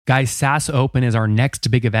Guys, SaaS Open is our next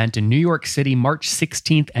big event in New York City, March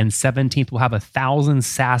 16th and 17th. We'll have 1,000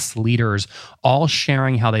 SaaS leaders all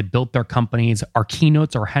sharing how they built their companies. Our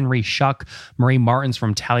keynotes are Henry Schuck, Marie Martins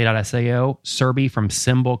from Tally.sao, Serby from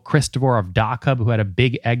Symbol, Christopher of DocHub, who had a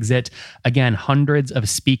big exit. Again, hundreds of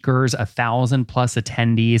speakers, 1,000 plus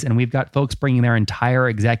attendees, and we've got folks bringing their entire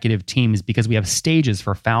executive teams because we have stages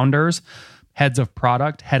for founders, heads of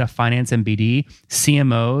product, head of finance and BD,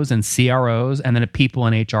 CMOs and CROs, and then a people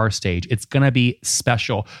and HR stage. It's going to be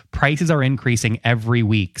special. Prices are increasing every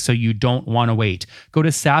week, so you don't want to wait. Go to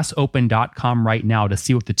saasopen.com right now to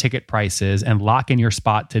see what the ticket price is and lock in your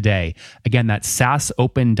spot today. Again, that's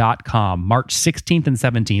saasopen.com, March 16th and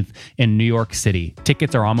 17th in New York City.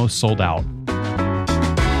 Tickets are almost sold out.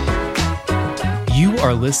 You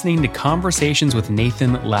are listening to Conversations with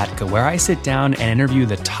Nathan Latka, where I sit down and interview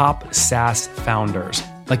the top SaaS founders,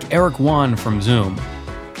 like Eric Yuan from Zoom.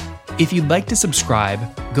 If you'd like to subscribe,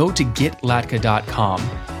 go to getlatka.com.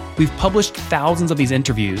 We've published thousands of these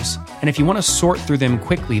interviews, and if you want to sort through them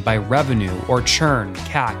quickly by revenue or churn,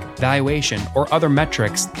 CAC, valuation, or other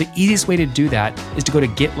metrics, the easiest way to do that is to go to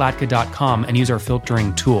getlatka.com and use our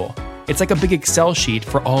filtering tool. It's like a big Excel sheet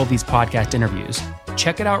for all of these podcast interviews.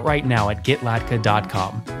 Check it out right now at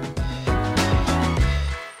getlatka.com.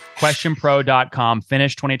 QuestionPro.com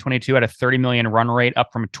finished 2022 at a 30 million run rate,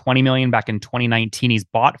 up from 20 million back in 2019. He's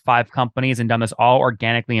bought 5 companies and done this all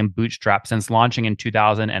organically and bootstrapped since launching in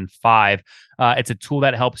 2005. It's a tool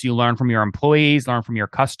that helps you learn from your employees, learn from your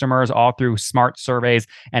customers, all through smart surveys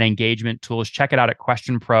and engagement tools. Check it out at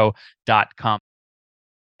QuestionPro.com.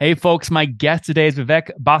 Hey folks, my guest today is Vivek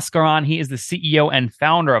Bhaskaran. He is the CEO and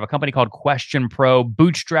founder of a company called QuestionPro,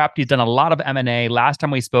 bootstrapped. He's done a lot of M&A. Last time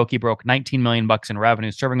we spoke, he broke $19 million in revenue,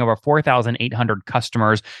 serving over 4,800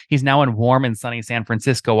 customers. He's now in warm and sunny San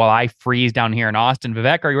Francisco while I freeze down here in Austin.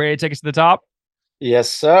 Vivek, are you ready to take us to the top? Yes,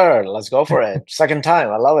 sir. Let's go for it. Second time.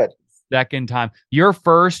 I love it. Second time. You're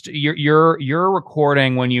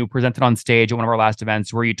recording when you presented on stage at one of our last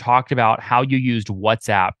events where you talked about how you used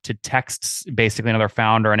WhatsApp to text basically another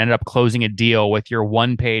founder and ended up closing a deal with your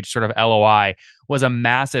one-page sort of LOI. Was a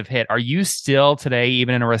massive hit. Are you still today,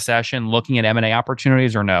 even in a recession, looking at M&A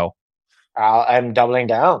opportunities or no? I'm doubling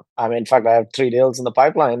down. In fact, I have 3 deals in the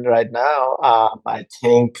pipeline right now. I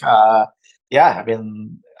think,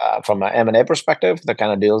 from an M&A perspective, the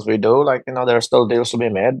kind of deals we do, there are still deals to be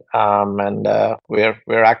made, and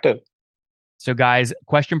we're active. So guys,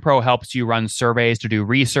 QuestionPro helps you run surveys to do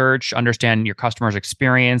research, understand your customer's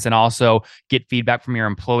experience, and also get feedback from your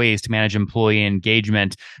employees to manage employee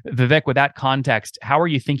engagement. Vivek, with that context, how are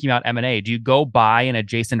you thinking about M&A? Do you go buy in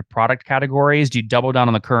adjacent product categories? Do you double down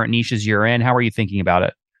on the current niches you're in? How are you thinking about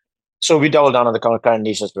it? So we double down on the current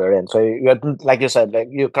niches we're in. So like you said,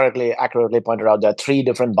 you correctly, accurately pointed out, there are 3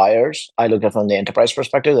 different buyers. I look at from the enterprise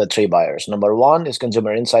perspective, there are 3 buyers. Number 1 is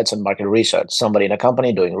consumer insights and market research. Somebody in a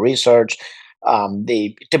company doing research.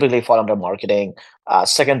 They typically fall under marketing.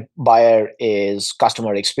 Second buyer is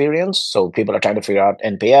customer experience. So people are trying to figure out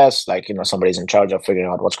NPS, somebody's in charge of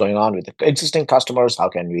figuring out what's going on with the existing customers. How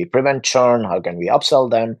can we prevent churn? How can we upsell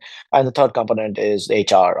them? And the third component is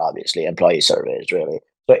HR, obviously, employee surveys, really.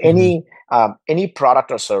 So any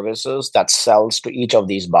product or services that sells to each of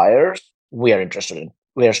these buyers, we are interested in.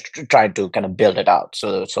 We are trying to kind of build it out.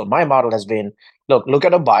 So my model has been, look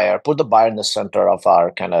at a buyer, put the buyer in the center of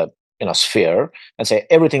our kind of sphere, and say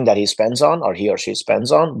everything that he spends on or he or she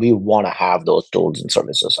spends on, we want to have those tools and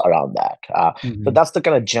services around that. So that's the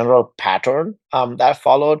kind of general pattern that I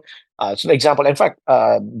followed. So, for example, in fact,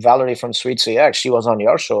 Valerie from Sweet CX, she was on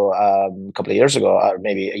your show a couple of years ago, or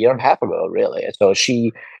maybe a year and a half ago, really. So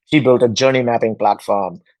she built a journey mapping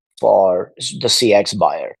platform for the CX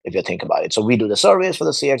buyer, if you think about it. So we do the surveys for the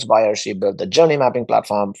CX buyer. She built the journey mapping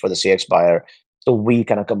platform for the CX buyer. So we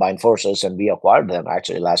kind of combined forces and we acquired them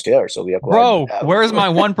actually last year. So we acquired. Bro, where's my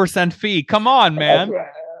 1% fee? Come on, man.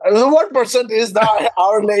 The 1% is the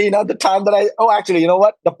hourly, the time that actually, you know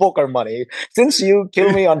what? The poker money. Since you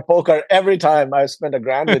kill me on poker every time I spend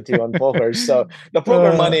 $1,000 with you on poker. So the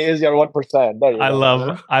poker money is your 1%. I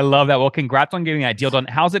love that. Well, congrats on getting that deal done.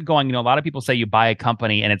 How's it going? A lot of people say you buy a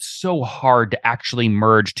company and it's so hard to actually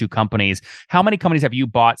merge 2 companies. How many companies have you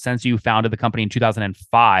bought since you founded the company in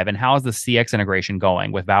 2005? And how is the CX integration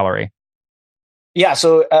going with Valerie? Yeah.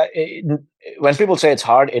 So when people say it's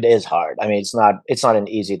hard, it is hard. It's not an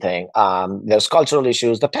easy thing. There's cultural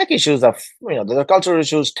issues, the tech issues there are cultural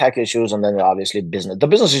issues, tech issues, and then obviously business. The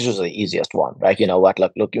business issues are the easiest one, right?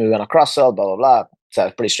 Look, we want to cross sell, blah, blah, blah. So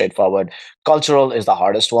that's pretty straightforward. Cultural is the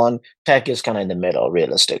hardest one. Tech is kind of in the middle,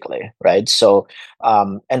 realistically, right? So,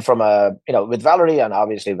 and from a, with Valerie, and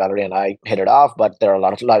obviously Valerie and I hit it off, but there are a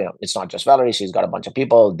lot of, it's not just Valerie. She's got a bunch of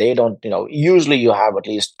people. They don't, usually you have at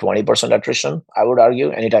least 20% attrition, I would argue.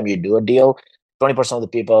 Anytime you do a deal, 20% of the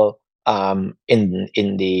people in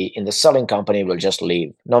the selling company will just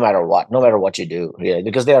leave no matter what you do, really,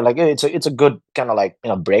 because they're like, it's a good kind of like,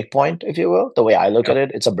 break point, if you will. The way I look at it,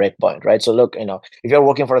 it's a break point, right? So look, if you're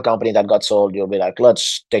working for a company that got sold, you'll be like,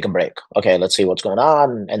 let's take a break. Okay, let's see what's going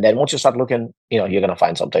on. And then once you start looking, you're going to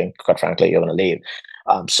find something. Quite frankly, you're going to leave.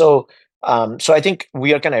 So I think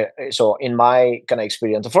we are so in my kind of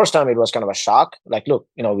experience, the first time it was kind of a shock. Like, look,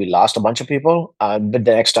 we lost a bunch of people, but the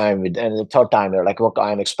next time, and the third time, they're like, look,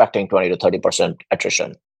 I'm expecting 20 to 30%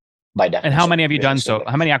 attrition by definition. And how many have you done? So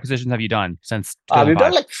how many acquisitions have you done since 2005? We've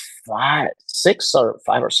done like 5, 6 or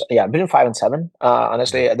 5 or 7. Yeah, between 5 and 7.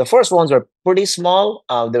 Honestly, the first ones were pretty small.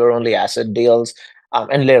 They were only asset deals.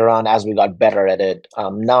 And later on, as we got better at it,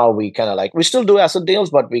 now we kind of like, we still do asset deals,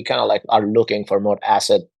 but we kind of like are looking for more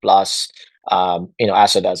asset plus,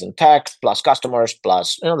 asset as in tech plus customers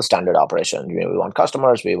plus, the standard operation. We want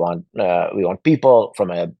customers, we want people from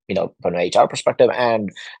from an HR perspective, and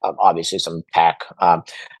obviously some tech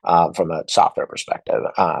from a software perspective.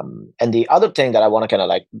 And the other thing that I want to kind of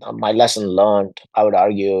like, my lesson learned, I would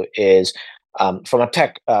argue, is from a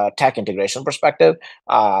tech integration perspective.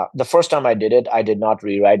 The first time I did it, I did not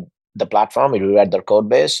rewrite the platform. We rewrite their code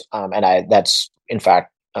base, and that's in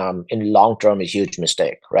fact in long term a huge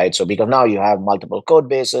mistake, right? So because now you have multiple code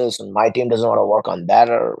bases, and my team doesn't want to work on that,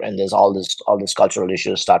 and there's all this cultural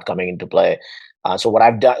issues start coming into play. So what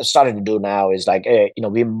I've started to do now is like,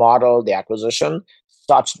 we model the acquisition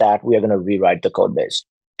such that we are going to rewrite the code base.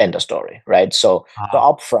 End of story, right? So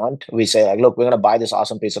up front, we say like, look, we're going to buy this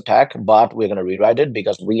awesome piece of tech, but we're going to rewrite it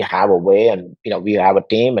because we have a way, and we have a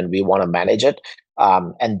team, and we want to manage it.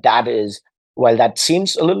 And that is, well, that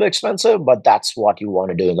seems a little expensive, but that's what you want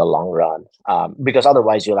to do in the long run. Because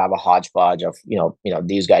otherwise, you'll have a hodgepodge of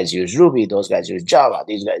these guys use Ruby, those guys use Java,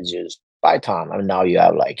 these guys use Python. I mean, now you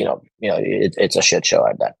have like, it's a shit show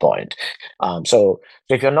at that point. So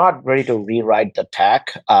if you're not ready to rewrite the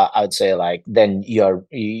tech, I would say like, then you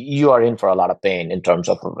are in for a lot of pain in terms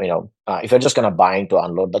of, if you're just going to buy to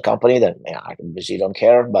unload the company, then I obviously don't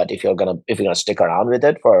care. But if you're going to stick around with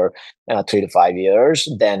it for 3 to 5 years,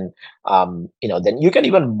 then, then you can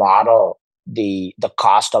even model the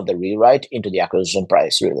cost of the rewrite into the acquisition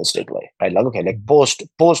price realistically, right? Like, okay, like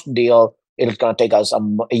post deal, it's going to take us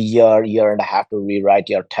a year and a half to rewrite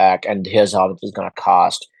your tech, and here's how it is going to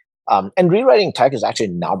cost. And rewriting tech is actually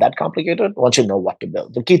not that complicated once you know what to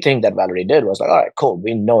build. The key thing that Valerie did was like, all right, cool.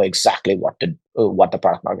 We know exactly what the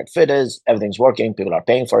product market fit is. Everything's working. People are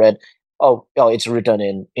paying for it. Oh, it's written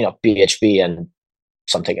in PHP and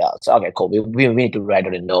something else. Okay, cool. We need to write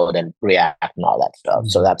it in Node and React and all that stuff. Mm-hmm.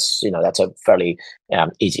 So that's a fairly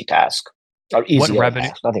easy task, or easy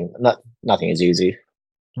task. Nothing is easy.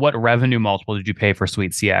 What revenue multiple did you pay for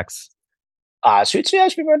SuiteCX?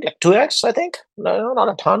 SuiteCX, we were like 2x, I think. No, not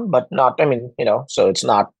a ton, but not. I mean, so it's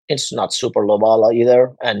not super low ball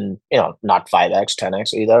either, and not 5x,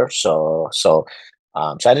 10x either. So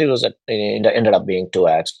I think it ended up being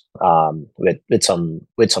 2x with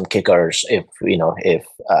some kickers. If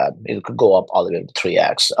it could go up all the way to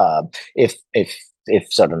 3x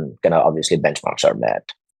if certain kind of obviously benchmarks are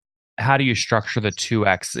met. How do you structure the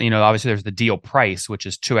 2x? Obviously there's the deal price, which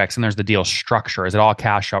is 2x, and there's the deal structure. Is it all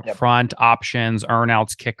cash up front, options,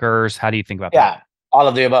 earnouts, kickers? How do you think about that? Yeah, all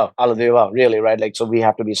of the above, really, right? Like, so we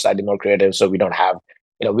have to be slightly more creative. So we don't have,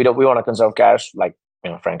 we want to conserve cash, like,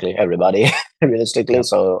 frankly, everybody realistically. Yep.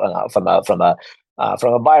 So from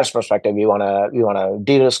a buyer's perspective, we want to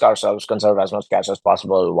de-risk ourselves, conserve as much cash as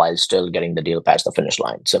possible while still getting the deal past the finish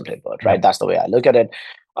line. Simply put, right? That's the way I look at it.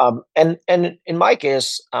 And in my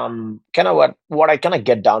case, kind of what I kind of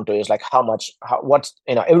get down to is like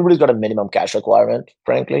everybody's got a minimum cash requirement,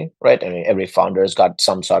 frankly, right? I mean, every founder has got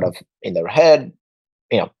some sort of in their head,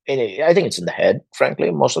 I think it's in the head, frankly,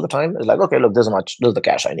 most of the time. It's like, okay, look, this is the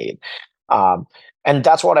cash I need. And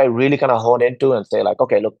that's what I really kind of hone into and say like,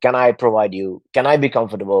 okay, look, can I be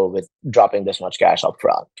comfortable with dropping this much cash up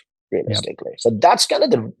front, realistically? Yep. So that's kind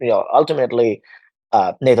of the, ultimately,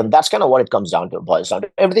 Nathan, that's kind of what it comes down to. Boils down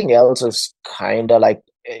to everything else is kind of like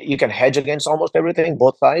you can hedge against almost everything,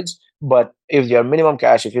 both sides. But if your minimum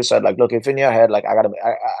cash, if you said like, look, if in your head like I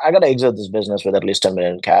gotta exit this business with at least 10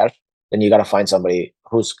 million cash, then you gotta find somebody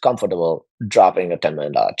who's comfortable dropping a $10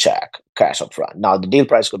 million check cash up front. Now the deal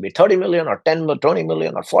price could be 30 million or 20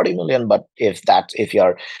 million or 40 million, but if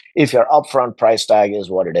your upfront price tag is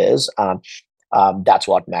what it is. That's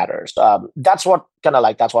what matters. That's what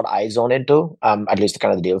that's what I zone into. At least the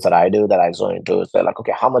kind of the deals that I do, that I zone into, is they're like,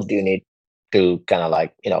 okay, how much do you need to kind of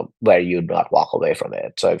like, where you do not walk away from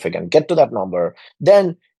it? So if we can get to that number,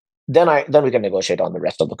 then we can negotiate on the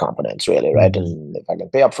rest of the components, really, right? Mhm. And if I can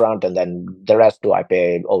pay upfront, and then the rest, do I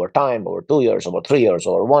pay over time, over 2 years, over 3 years,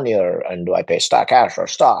 over 1 year, and do I pay stock cash or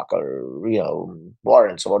stock, or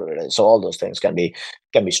warrants, or whatever it is? So all those things can be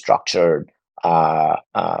structured.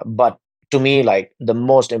 But to me, like, the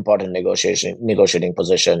most important negotiating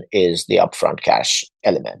position is the upfront cash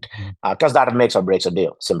element, Mhm. because that makes or breaks a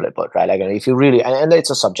deal. Simply put, right? Like, if you really, and it's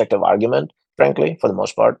a subjective argument. Frankly, for the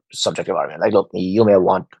most part, subjective argument. Like, look, you may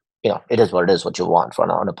want, it is what it is, what you want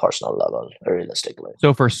on a personal level, realistically.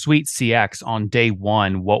 So for Suite CX on day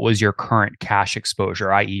one, what was your current cash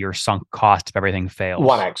exposure, i.e., your sunk cost if everything fails?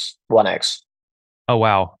 1x. Oh,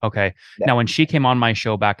 wow. Okay. Yeah. Now, when she came on my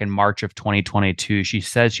show back in March of 2022, she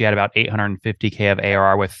said she had about 850K of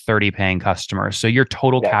ARR with 30 paying customers. So your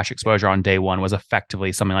total Yeah. cash exposure on day one was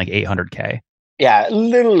effectively something like 800K. Yeah, a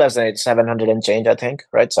little less than 700 and change, I think,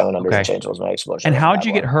 right? 700 Okay. and change was my exposure. And on how that did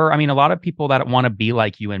you get one. her? I mean, a lot of people that want to be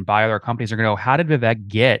like you and buy other companies are going to go, how did Vivek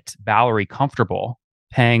get Valerie comfortable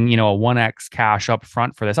paying, a 1x cash up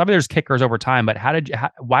front for this? Obviously, there's kickers over time, but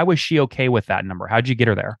why was she okay with that number? How did you get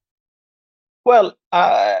her there? Well,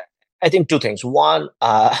 I think two things. One,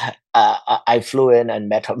 I flew in and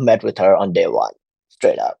met with her on day one,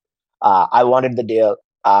 straight up. I wanted the deal,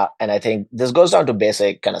 and I think this goes down to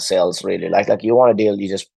basic kind of sales, really. Like you want a deal, you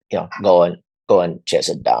just go and chase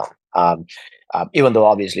it down. Even though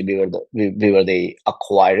obviously we were the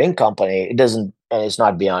acquiring company, it's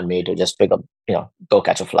not beyond me to just pick up, go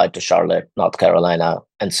catch a flight to Charlotte, North Carolina,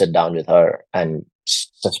 and sit down with her and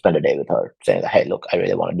spend a day with her, saying, "Hey, look, I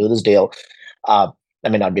really want to do this deal. uh, I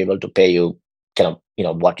may not be able to pay you kind of,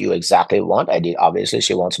 what you exactly want. Obviously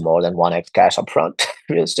she wants more than 1x cash upfront,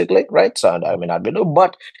 realistically, right? So I may not be able to,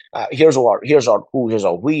 but here's how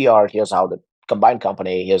we are. Here's how the combined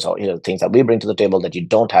company. Here are the things that we bring to the table that you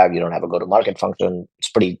don't have. You don't have a go-to-market function. It's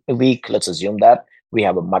pretty weak. Let's assume that we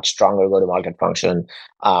have a much stronger go-to-market function.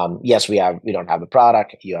 Yes, we don't have a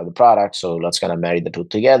product. You have the product, so let's kind of marry the two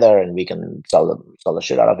together, and we can sell the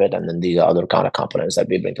shit out of it. And then these are other kind of components that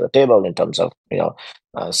we bring to the table in terms of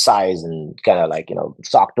size, and kind of like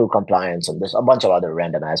SOC 2 compliance, and there's a bunch of other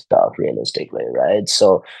random ass stuff, realistically, right?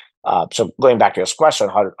 So going back to your question,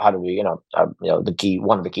 how do we,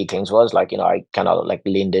 one of the key things was, like, I kind of like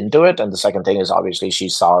leaned into it. And the second thing is, obviously she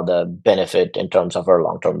saw the benefit in terms of her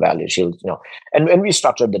long-term value. And we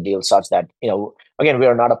structured the deal such that, again, we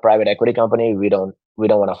are not a private equity company. We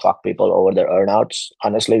don't want to fuck people over their earnouts.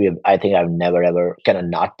 Honestly, I think I've never ever kind of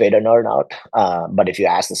not paid an earnout. But if you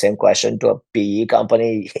ask the same question to a PE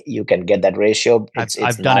company, you can get that ratio.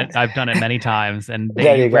 I've done it. I've done it many times, and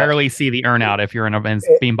There you you go. rarely see the earnout if you're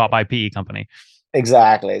being bought by a PE company.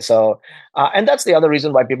 Exactly. So, and that's the other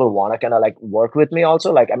reason why people want to kind of like work with me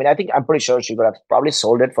also. Like, I mean, I'm pretty sure she could have probably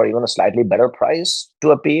sold it for even a slightly better price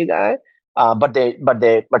to a PE guy.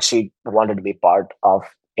 But she wanted to be part of,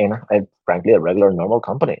 frankly, a regular normal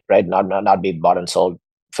company, right? Not be bought and sold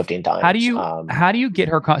 15 times. How do you get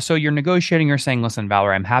her? So you're negotiating. You're saying, listen,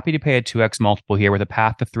 Valerie, I'm happy to pay a 2x multiple here with a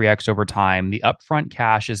path to 3x over time. The upfront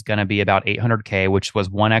cash is going to be about 800K, which was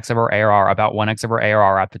 1x of her ARR, about 1x of her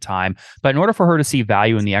ARR at the time. But in order for her to see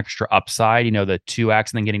value in the extra upside, the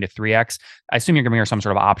 2x and then getting to 3x, I assume you're giving her some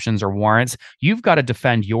sort of options or warrants. You've got to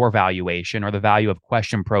defend your valuation or the value of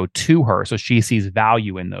Question Pro to her so she sees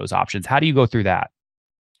value in those options. How do you go through that?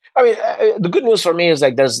 I mean, the good news for me is,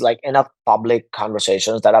 like, there's like enough public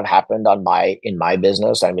conversations that have happened in my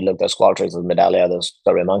business. I mean, look, there's Qualtrics, there's Medallia, there's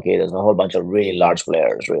SurveyMonkey, there's a whole bunch of really large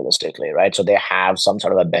players, realistically, right? So they have some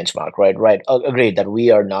sort of a benchmark, right? Right. Agreed that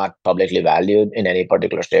we are not publicly valued in any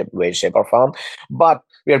particular way, shape, or form, but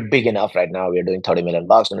we are big enough right now. We're doing $30 million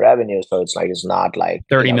in revenue, so it's not like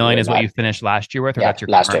 30 million is what you finished last year with, or that's your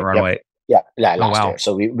current runway? Yeah, Oh, last wow. year.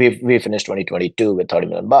 So we finished 2022 with $30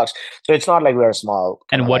 million. So it's not like we're a small.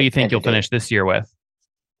 And what do you think entity. you'll finish this year with?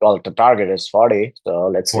 Well, the target is 40. So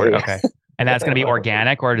let's see. Okay. And that's going to be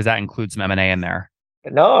organic, or does that include some M&A in there?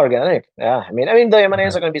 No, organic. Yeah. I mean, the M&As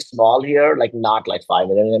Okay. are going to be small here, like not like 5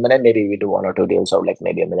 million M&A. Maybe we do one or two deals of like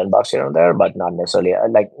maybe $1 million here and there, but not necessarily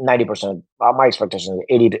like 90%. My expectation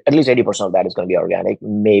is at least 80% of that is going to be organic,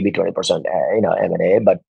 maybe 20%, M&A,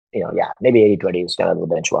 but maybe 80-20 is kind of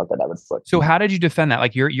the benchmark that I would put. So how did you defend that?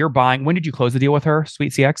 Like you're buying, when did you close the deal with her,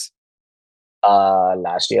 Suite CX? Late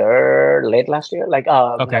last year,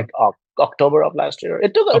 Okay. like October of last year.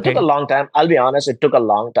 It took a long time. I'll be honest, it took a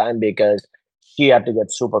long time because she had to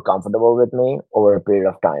get super comfortable with me over a period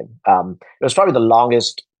of time. It was probably the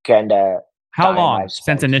longest kind of How time long I've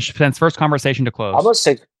spent. since first conversation to close? Almost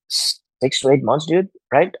 6 to 8 months, dude.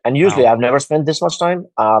 Right? And usually Wow. I've never spent this much time.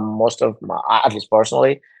 Most of my, at least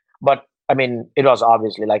personally, but I mean, it was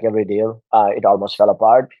obviously like every deal. It almost fell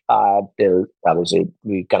apart till obviously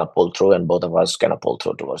we kind of pulled through, and both of us kind of pulled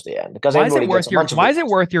through towards the end because everybody gets a bunch of Why is it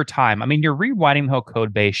business. worth your time? I mean, you're rewriting the whole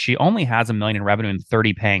code base. She only has 1 million in revenue and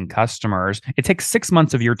 30 paying customers. It takes 6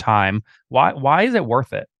 months of your time. Why is it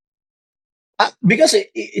worth it? Because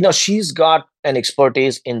she's got an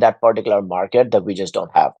expertise in that particular market that we just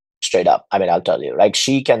don't have. Straight up, I mean, I'll tell you, like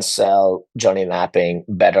she can sell journey mapping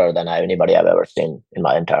better than anybody I've ever seen in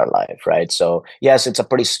my entire life, right? So yes, it's a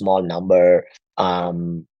pretty small number,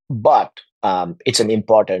 but it's an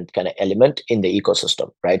important kind of element in the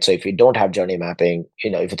ecosystem, right? So if you don't have journey mapping,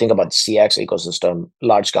 if you think about the CX ecosystem,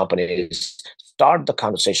 large companies start the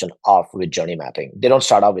conversation off with journey mapping. They don't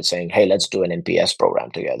start off with saying, hey, let's do an NPS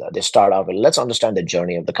program together. They start off with, let's understand the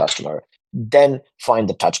journey of the customer, then find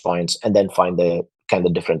the touch points, and then find the kind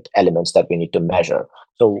of different elements that we need to measure.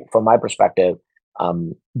 So from my perspective,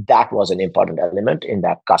 that was an important element in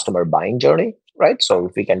that customer buying journey, right? So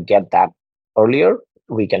if we can get that earlier,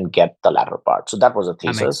 we can get the latter part. So that was a That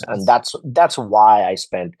makes thesis, and sense. that's why I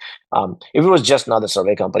spent. If it was just another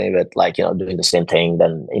survey company with doing the same thing,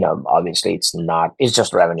 then obviously it's not. It's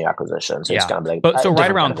just revenue acquisition, so it's Yeah. kind of like But so a right different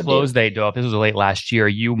kind around of a deal. close date, though, if this was late last year,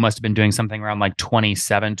 you must have been doing something around like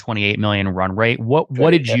 27, 28 million run rate. What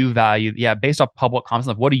did you value? Yeah, based off public comments,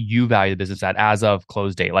 like what do you value the business at as of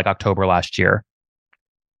close date, like October last year?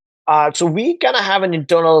 So we kind of have an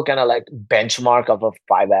internal kind of like benchmark of a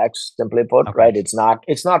 5x, simply put, Okay. right? It's not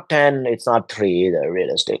 10, it's not 3 either,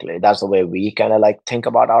 realistically. That's the way we kind of like think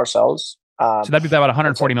about ourselves. So that'd be about And so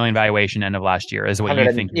 140 million valuation end of last year is what 100 you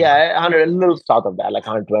and think you were. yeah, 100, a little south of that, like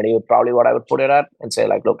 120 would probably what I would put it at and say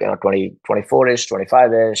like, look, 20, 24-ish,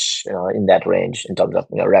 25-ish, in that range in terms of,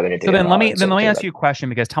 revenue to So then let ARR me and then let me things ask like you a question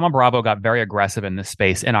because Thoma Bravo got very aggressive in this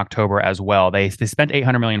space in October as well. They spent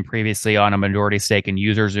 800 million previously on a majority stake in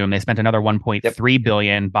UserZoom. They spent another Yep. 1.3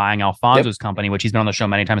 billion buying Yep. Alfonso's company, which he's been on the show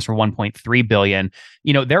many times for 1.3 billion.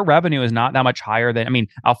 Their revenue is not that much higher than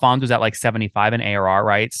Alfonso's at like 75 in ARR,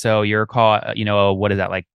 right? So your call, what is that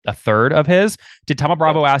like a third of his? Did Thoma Yep.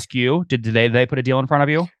 Bravo ask you? Did they put a deal in front of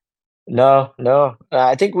you? No, no.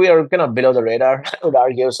 I think we are kind of below the radar, I would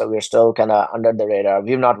argue. So we're still kind of under the radar.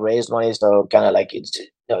 We've not raised money, so kind of like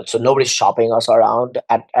so nobody's shopping us around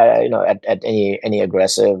at any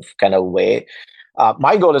aggressive kind of way.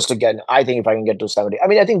 My goal is to get, I think if I can get to 70, I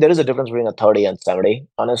mean, I think there is a difference between a 30 and 70,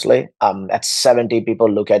 honestly. At 70, people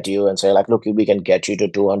look at you and say, like, look, we can get you to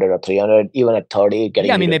 200 or 300. Even at 30, Yeah,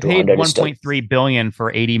 getting you to they paid 200 is still 1.3 billion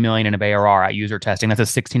for 80 million in ARR at user testing. That's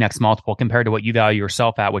a 16x multiple compared to what you value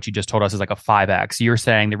yourself at, which you just told us is like a 5x. You're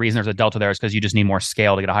saying the reason there's a delta there is because you just need more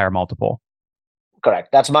scale to get a higher multiple.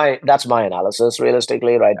 correct. That's my analysis,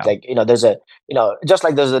 realistically, right? Yeah. Like, there's a, just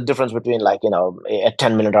like there's a difference between like, a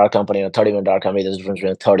 $10 million company and a $30 million company, there's a difference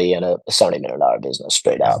between a 30 and a $70 million business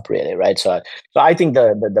straight Yeah. up, really, right? So I think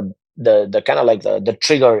the kind of like the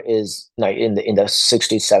trigger is like in the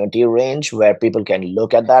 60-70 range where people can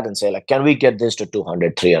look at that and say like, can we get this to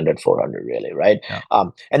 200, 300, 400, really, right? Yeah.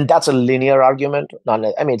 And that's a linear argument. I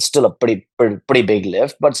mean, it's still a pretty big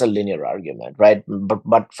lift, but it's a linear argument, right?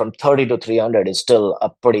 But from 30 to 300 is still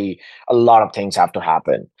a lot of things have to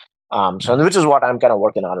happen. Yeah. So which is what I'm kind of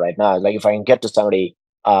working on right now. Like if I can get to 70,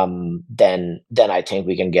 then I think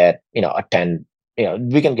we can get, a 10,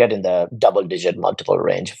 we can get in the double digit multiple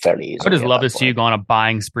range fairly I would just easily at love to that see you point. go on a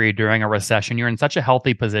buying spree during a recession. You're in such a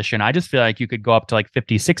healthy position. I just feel like you could go up to like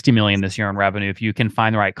 50, 60 million this year in revenue if you can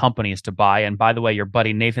find the right companies to buy. And by the way, your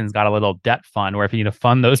buddy Nathan's got a little debt fund where if you need to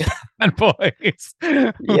fund those employees,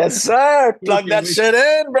 Yes, sir. we Plug can, that we, shit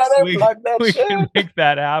in, brother. we, Plug that we shit. can make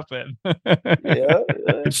that happen. Yeah, yeah,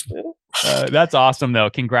 yeah. That's awesome, though.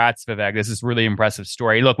 Congrats, Vivek. This is a really impressive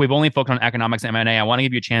story. Look, we've only focused on economics and M&A. I want to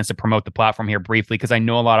give you a chance to promote the platform here briefly because I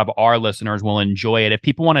know a lot of our listeners will enjoy it. If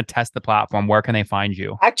people want to test the platform, where can they find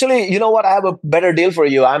you? Actually, you know what? I have a better deal for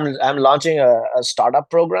you. I'm launching a startup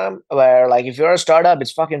program where like if you're a startup,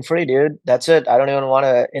 it's fucking free, dude. That's it. I don't even want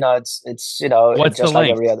to, it's What's the just like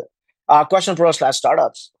link? every other.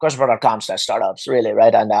 Questionpro/startups, questionpro.com/startups, really,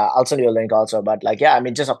 right? And I'll send you a link also. But like, yeah, I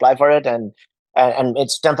mean, just apply for it and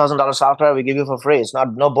it's $10,000 software we give you for free. It's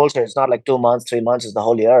not no bullshit. It's not like 2 months, 3 months. It's the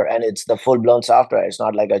whole year, and it's the full blown software. It's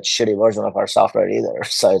not like a shitty version of our software either.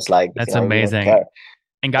 So it's like That's we don't amazing. care.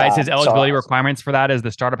 And guys, his So eligibility requirements for that is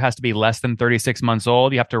the startup has to be less than 36 months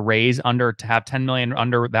old. You have to have 10 million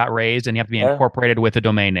under that raised, and you have to be yeah. incorporated with a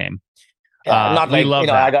domain name. Yeah, not We like, love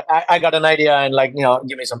I that. got an idea and like,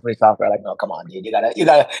 give me some free software. Like, no, come on, dude, you gotta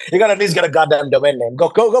at least get a goddamn domain name. Go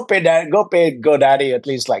pay that, go pay GoDaddy at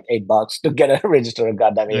least like $8 to get a register a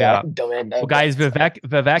goddamn Yeah. domain Well, name. guys,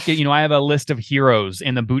 Vivek, I have a list of heroes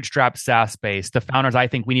in the bootstrap SaaS space. The founders I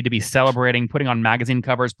think we need to be celebrating, putting on magazine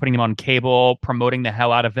covers, putting them on cable, promoting the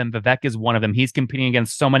hell out of them. Vivek is one of them. He's competing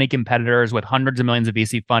against so many competitors with hundreds of millions of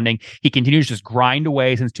VC funding. He continues to just grind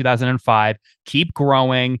away since 2005, keep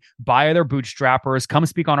growing, buy other bootstrappers, come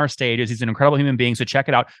speak on our stages. He's an incredible human being. So check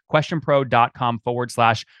it out,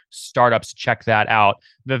 questionpro.com/startups. Check that out.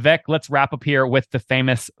 Vivek, let's wrap up here with the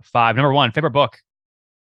famous five. Number one, favorite book.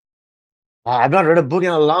 I've not read a book in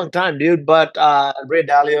a long time, dude, but Ray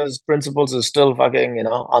Dalio's Principles is still fucking,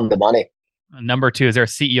 on the money. Number two, is there a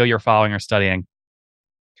CEO you're following or studying?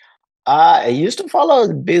 I used to follow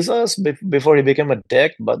Bezos before he became a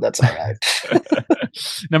dick, but that's all right.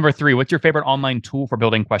 Number three, what's your favorite online tool for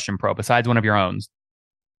building Question Pro besides one of your own?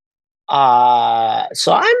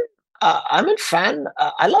 So I'm a fan.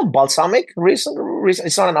 I love Balsamic. Recent,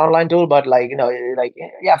 it's not an online tool, but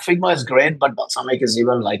yeah, Figma is great, but Balsamic is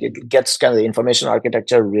even like it gets kind of the information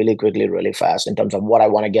architecture really quickly, really fast in terms of what I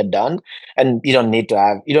want to get done, and you don't need to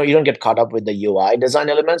have you don't get caught up with the UI design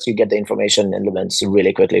elements. You get the information elements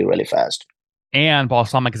really quickly, really fast. And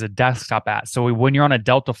Balsamic is a desktop app. So when you're on a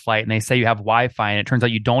Delta flight and they say you have Wi-Fi and it turns out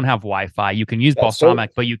you don't have Wi-Fi, you can use That's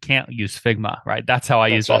Balsamic, true. but you can't use Figma, right? That's how I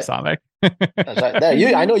use That's right. Balsamic. That's right.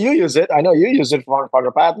 There, I know you use it. I know you use it for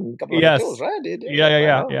the path and a couple of other tools, Yes.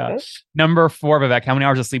 right? Yeah. Number four, Vivek, how many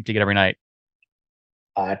hours of sleep do you get every night?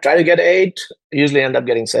 Try to get 8. Usually end up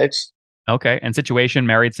getting 6. Okay. And situation,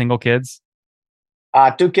 married, single, kids?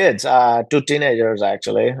 2 kids, 2 teenagers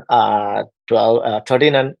actually.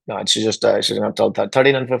 13 and no, she's not 12,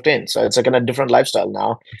 13 and 15. So it's like in a different lifestyle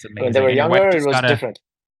now. That's When they amazing. were And your wife younger, it just was got a different.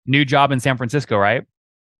 new job in San Francisco, right?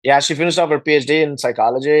 Yeah, she finished off her PhD in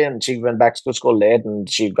psychology, and she went back to school late, and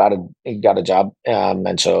she got a job.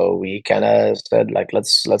 And so we kind of said like,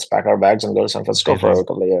 let's pack our bags and go to San Francisco for a Amazing.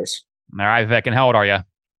 couple of years. All right, Vivek, and how old are you?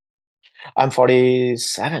 I'm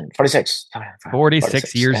 47, 46.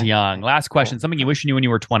 46 years Yeah. young. Last question, something you wish you knew when you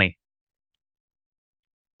were 20.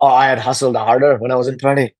 Oh, I had hustled harder when I was in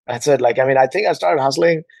 20. That's it. Like, I mean, I think I started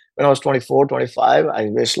hustling when I was 24, 25. I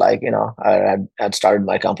wish I had started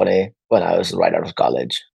my company when I was right out of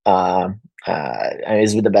college. And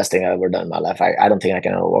it's been the best thing I've ever done in my life. I don't think I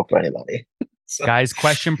can ever work for anybody. So, Guys,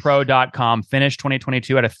 questionpro.com finished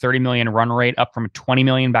 2022 at a 30 million run rate, up from 20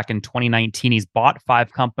 million back in 2019. He's bought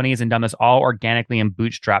 5 companies and done this all organically in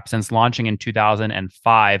Bootstrap since launching in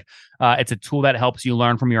 2005. It's a tool that helps you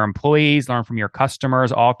learn from your employees, learn from your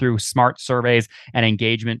customers, all through smart surveys and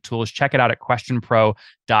engagement tools. Check it out at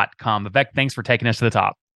questionpro.com. Vivek, thanks for taking us to the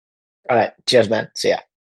top. all right. Cheers, man. See ya.